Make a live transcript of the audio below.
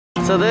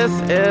So this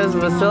is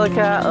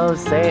Basilica of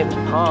St.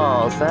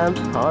 Paul, San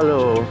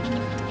Paolo.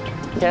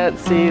 Can't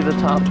see the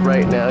top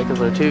right now because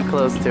we're too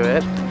close to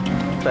it.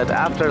 But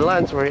after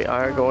lunch we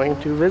are going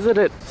to visit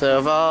it. So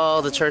of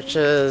all the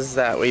churches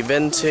that we've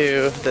been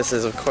to, this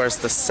is of course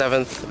the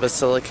 7th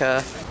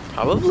Basilica.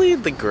 Probably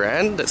the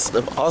grandest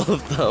of all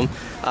of them.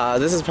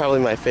 This is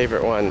probably my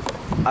favorite one,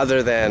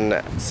 other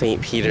than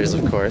St. Peter's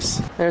of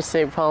course. There's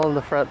St. Paul in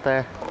the front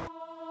there.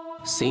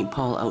 St.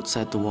 Paul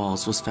outside the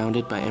walls was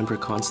founded by Emperor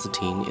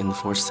Constantine in the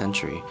 4th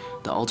century.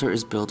 The altar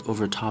is built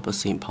over top of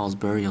St. Paul's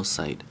burial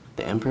site.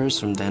 The emperors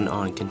from then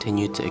on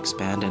continued to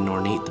expand and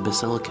ornate the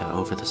basilica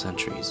over the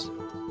centuries.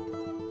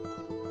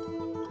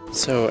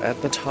 So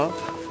at the top,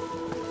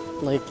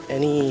 like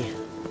any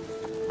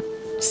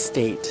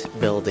state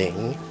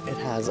building, it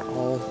has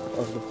all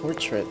of the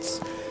portraits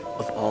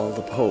of all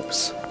the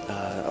popes,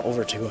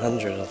 over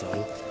 200 of them,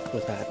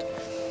 with that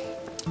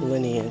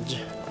lineage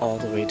all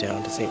the way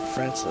down to St.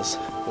 Francis,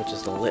 which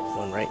is the lit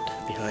one right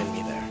behind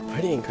me there.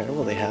 Pretty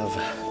incredible. They have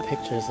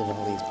pictures of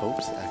all these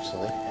popes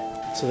actually.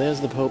 So there's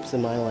the popes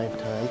in my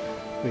lifetime.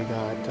 We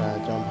got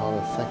John Paul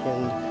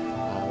II,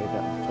 we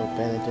got Pope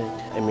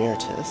Benedict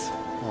Emeritus,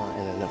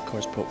 and then of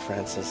course Pope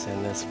Francis,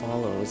 and this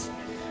follows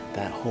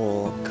that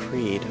whole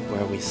creed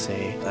where we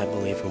say, I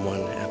believe in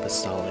one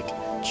apostolic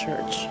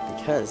church,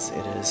 because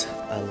it is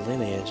a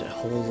lineage, a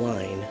whole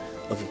line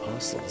of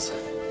apostles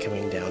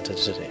coming down to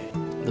today.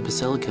 The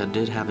basilica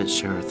did have its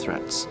share of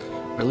threats.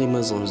 Early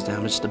Muslims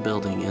damaged the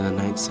building in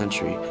the 9th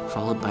century,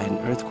 followed by an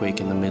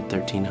earthquake in the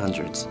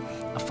mid-1300s.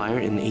 A fire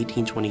in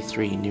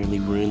 1823 nearly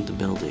ruined the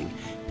building,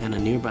 and a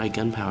nearby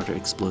gunpowder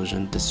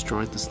explosion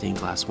destroyed the stained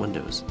glass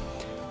windows.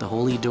 The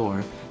Holy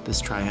Door,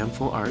 this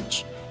triumphal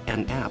arch,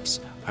 and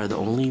apse are the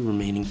only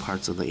remaining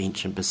parts of the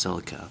ancient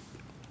basilica.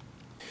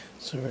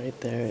 So right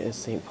there is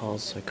St.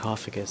 Paul's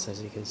sarcophagus,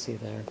 as you can see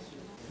there.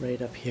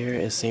 Right up here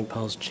is St.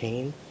 Paul's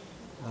chain,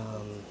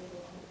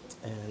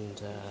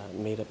 and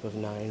made up of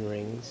 9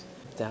 rings.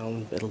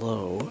 Down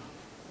below,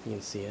 you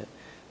can see it,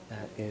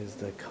 that is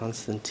the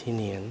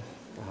Constantinian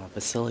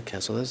Basilica.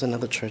 So there's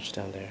another church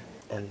down there,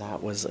 and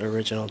that was the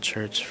original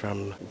church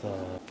from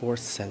the 4th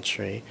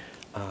century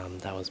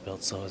that was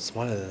built. So it's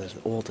one of the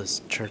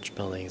oldest church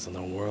buildings in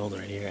the world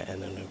right here,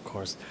 and then of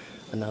course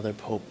another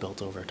pope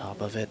built over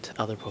top of it.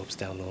 Other popes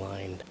down the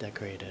line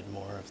decorated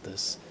more of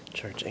this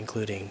church,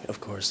 including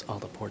of course all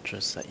the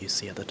portraits that you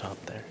see at the top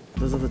there.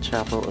 This is the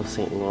chapel of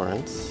St.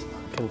 Lawrence,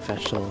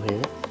 confessional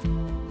here.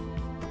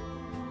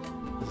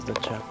 This is the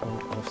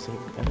chapel of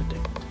St.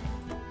 Benedict.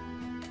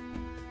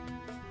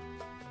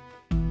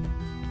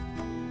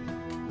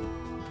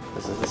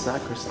 This is the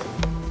sacristy.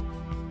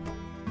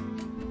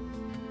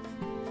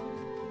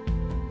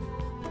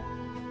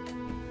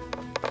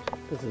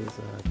 This is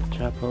the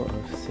chapel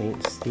of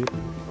St.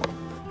 Stephen.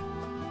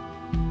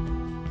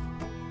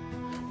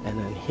 And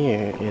then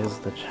here is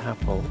the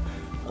chapel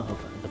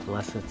of the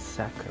Blessed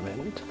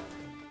Sacrament.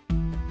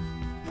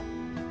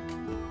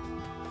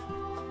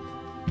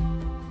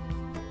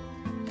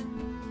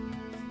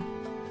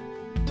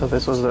 So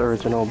this was the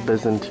original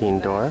Byzantine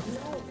door,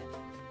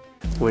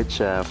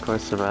 which of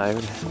course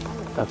survived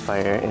a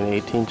fire in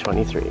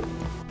 1823.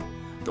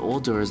 The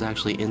old door is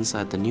actually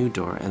inside the new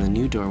door, and the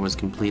new door was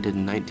completed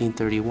in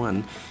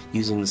 1931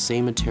 using the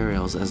same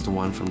materials as the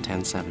one from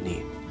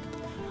 1070.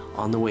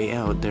 On the way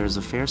out, there is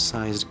a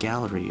fair-sized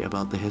gallery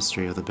about the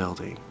history of the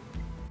building.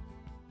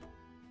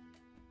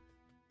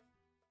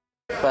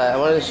 But I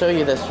wanted to show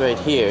you this right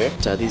here.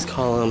 These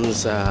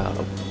columns,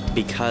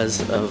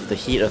 because of the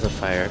heat of the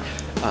fire,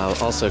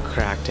 also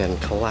cracked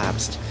and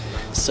collapsed.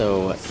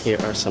 So here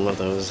are some of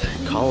those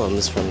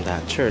columns from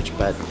that church,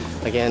 but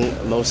again,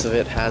 most of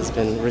it has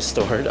been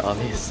restored,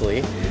 obviously,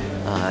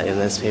 in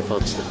this Papal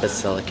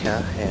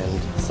Basilica,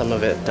 and some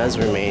of it does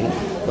remain,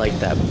 like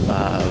that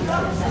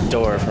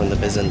door from the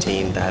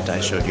Byzantine that I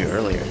showed you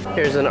earlier.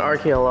 Here's an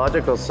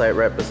archaeological site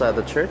right beside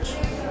the church.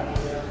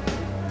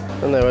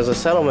 And there was a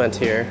settlement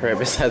here right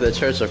beside the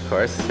church, of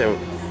course. It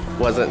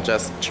wasn't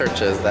just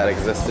churches that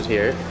existed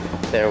here.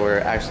 There were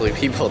actually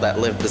people that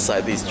lived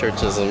beside these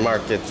churches and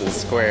markets and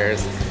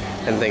squares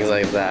and things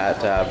like that,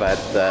 but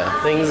the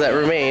things that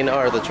remain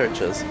are the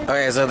churches.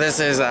 Okay, so this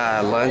is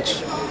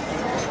lunch.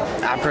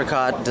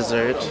 Apricot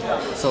dessert,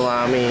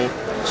 salami,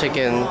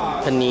 chicken,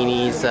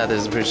 paninis,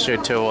 there's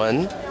prosciutto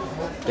one.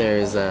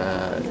 There's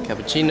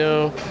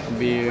cappuccino,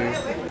 beer,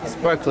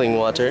 sparkling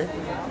water,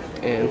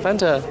 and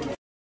Fanta.